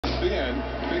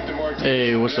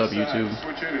Hey, what's up, YouTube?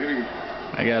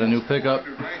 I got a new pickup.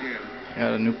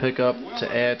 To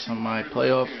add to my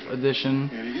playoff edition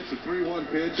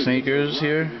sneakers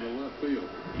here.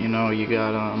 You know, you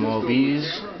got all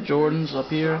these Jordans up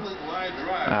here.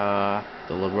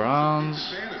 The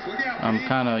LeBrons. I'm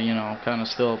kind of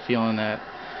still feeling that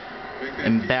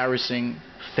embarrassing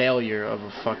failure of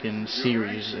a fucking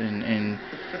series in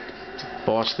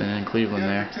Boston and Cleveland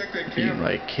there. Are you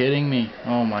like kidding me?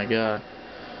 Oh my god.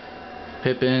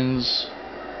 Pippins.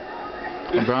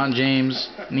 LeBron James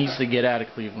needs to get out of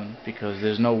Cleveland because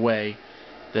there's no way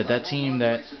that team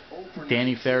that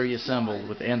Danny Ferry assembled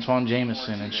with Antoine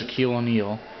Jameson and Shaquille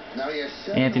O'Neal,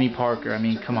 Anthony Parker, I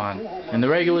mean, come on. In the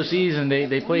regular season,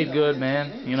 they played good,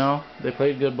 man. You know, they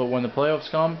played good, but when the playoffs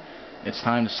come, it's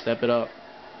time to step it up.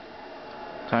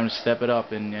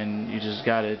 And you just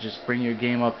gotta bring your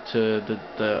game up to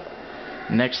the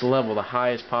next level, the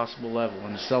highest possible level.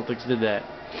 And the Celtics did that.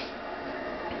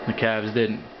 The Cavs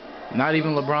didn't. Not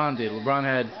even LeBron did. LeBron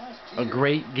had a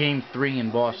great Game 3 in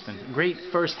Boston. Great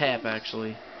first half,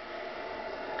 actually.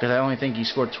 Because I only think he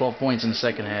scored 12 points in the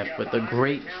second half. But the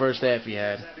great first half he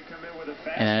had.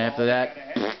 And after that,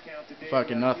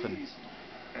 fucking nothing.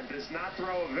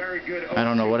 I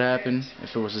don't know what happened.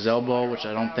 If it was his elbow, which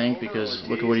I don't think, because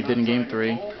look at what he did in Game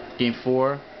 3. Game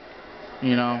 4,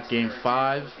 you know, Game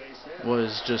 5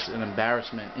 was just an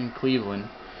embarrassment in Cleveland.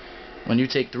 When you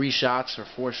take 3 shots or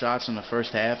 4 shots in the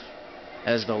first half,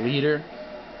 as the leader,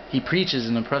 he preaches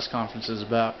in the press conferences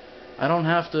about, I don't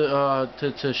have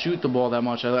to shoot the ball that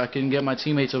much. I can get my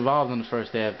teammates involved in the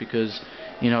first half because,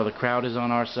 you know, the crowd is on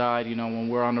our side. You know, when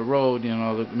we're on the road, you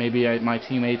know, maybe my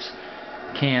teammates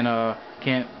can't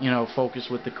you know, focus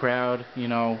with the crowd. You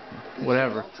know,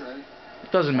 whatever.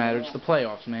 It doesn't matter. It's the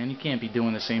playoffs, man. You can't be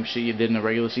doing the same shit you did in the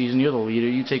regular season. You're the leader.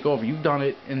 You take over. You've done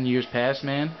it in years past,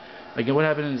 man. Like what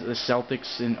happened in the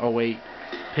Celtics in 08,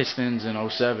 Pistons in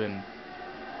 07.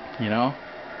 You know?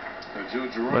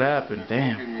 What happened?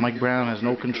 Damn. Mike Brown has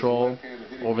no control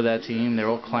over that team. They're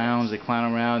all clowns. They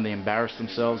clown around. They embarrass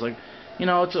themselves. Like, you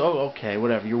know, it's okay,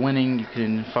 whatever. You're winning. You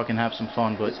can fucking have some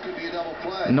fun. But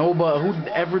nobody,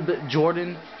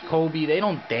 Jordan, Kobe, they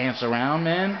don't dance around,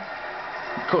 man.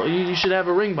 You should have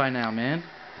a ring by now, man.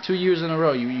 2 years in a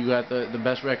row. You got the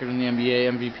best record in the NBA,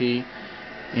 MVP.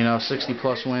 You know,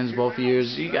 60+ wins both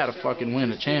years. You gotta fucking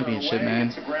win a championship,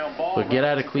 man. But get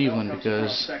out of Cleveland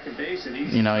because,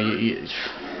 you know, you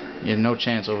have no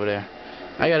chance over there.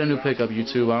 I got a new pickup,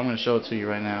 YouTube. I'm gonna show it to you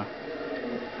right now.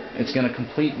 It's gonna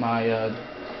complete my,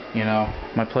 you know,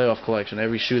 my playoff collection.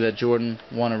 Every shoe that Jordan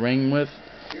won a ring with,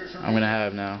 I'm gonna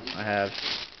have now. I have.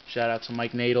 Shout out to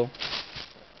Mike Nadel.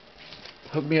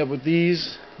 Hook me up with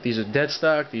these. These are dead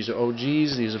stock. These are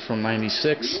OGs. These are from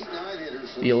 '96.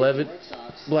 The 11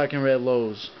 black and red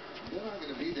lows.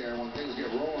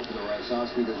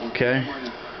 Okay.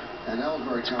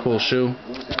 It's a cool shoe.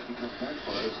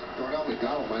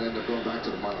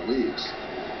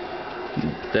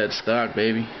 Dead stock,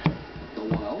 baby.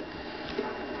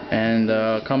 And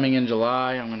coming in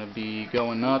July, I'm going to be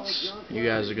going nuts. You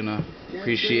guys are going to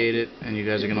appreciate it, and you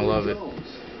guys are going to love it.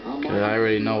 Cause I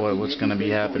already know what's going to be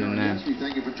happening then.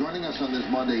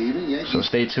 So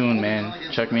stay tuned, man.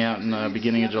 Check me out in the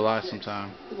beginning of July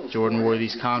sometime. Jordan wore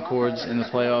these Concords in the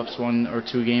playoffs, 1 or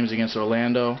 2 games against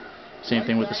Orlando. Same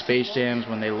thing with the Space Jams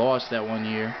when they lost that one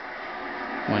year.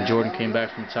 When Jordan came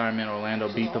back from retirement, Orlando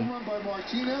beat them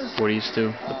 40s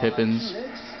to the Pippins.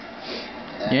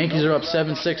 Yankees are up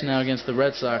 7-6 now against the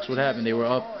Red Sox. What happened? They were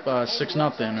up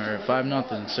 6-0 or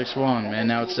 5-0, 6-1. Man,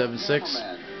 now it's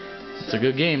 7-6. It's a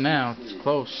good game now. It's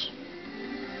close.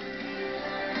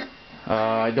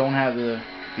 I don't have the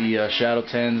Shadow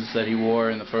 10s that he wore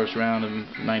in the first round of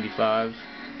 '95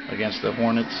 against the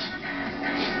Hornets.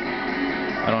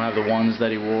 I don't have the ones that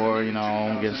he wore, you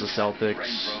know, against the Celtics.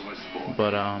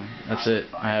 But that's it.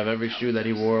 I have every shoe that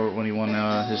he wore when he won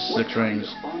his 6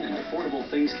 rings.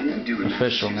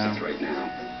 Official now.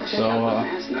 So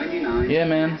yeah,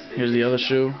 man. Here's the other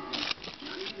shoe.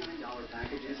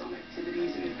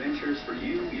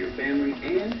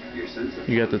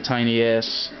 You got the tiny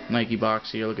ass Nike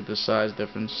box here. Look at the size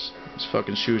difference. These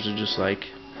fucking shoes are just like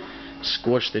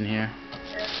squished in here.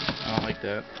 I don't like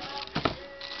that.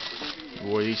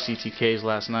 Wore these CTKs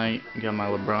last night. Got my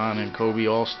LeBron and Kobe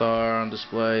All-Star on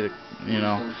display. You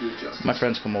know, my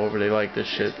friends come over. They like this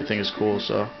shit. They think it's cool.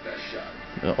 So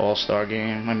the All-Star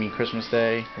game. I mean Christmas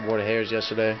Day. I wore the hairs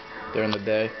yesterday during the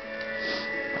day.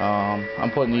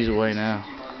 I'm putting these away now.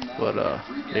 But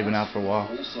they've been out for a while.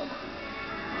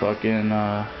 Fucking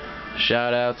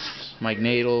shout outs, Mike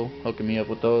Nadel hooking me up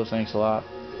with those. Thanks a lot.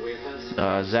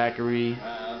 Zachary,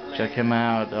 Check him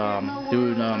out.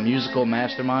 Dude, Musical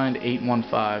Mastermind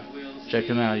 815. Check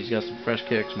him out. He's got some fresh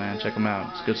kicks, man. Check him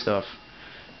out. It's good stuff.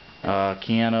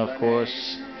 Kiana, of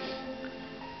course.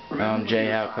 Jay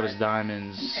How Cut His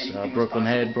Diamonds. Brooklyn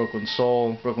Head, Brooklyn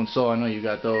Soul. Brooklyn Soul, I know you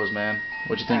got those, man.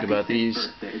 What you think about these?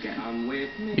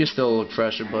 You still look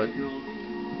fresher, but,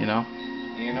 you know,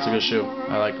 it's a good shoe.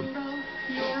 I like them.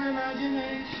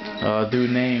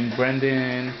 Dude named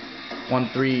Brendan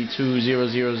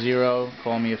 132000.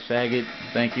 Call me a faggot.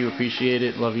 Thank you, appreciate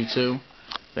it. Love you too.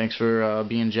 Thanks for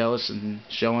being jealous and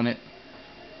showing it.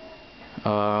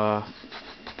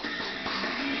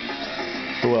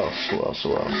 Who else?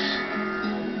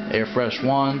 Airfresh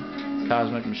 1,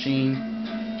 Cosmic Machine.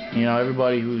 You know,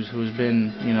 everybody who's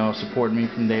been, you know, supporting me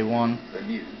from day one.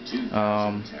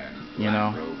 You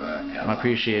know, I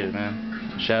appreciate it,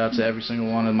 man. Shout out to every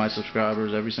single one of my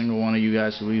subscribers, every single one of you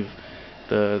guys who leave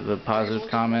the positive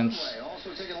comments.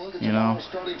 You know,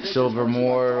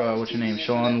 Silvermore, what's your name?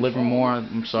 Sean Livermore.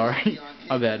 I'm sorry,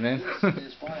 my bad, man.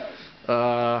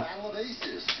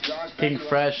 Pink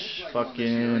Fresh,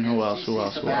 fucking who else?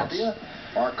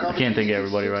 I can't think of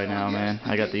everybody right now, man.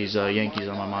 I got these Yankees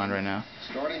on my mind right now.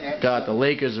 God, the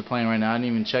Lakers are playing right now. I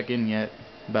didn't even check in yet.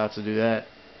 About to do that.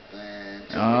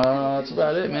 That's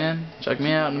about it, man. Check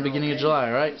me out in the beginning of July,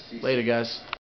 alright? Later, guys.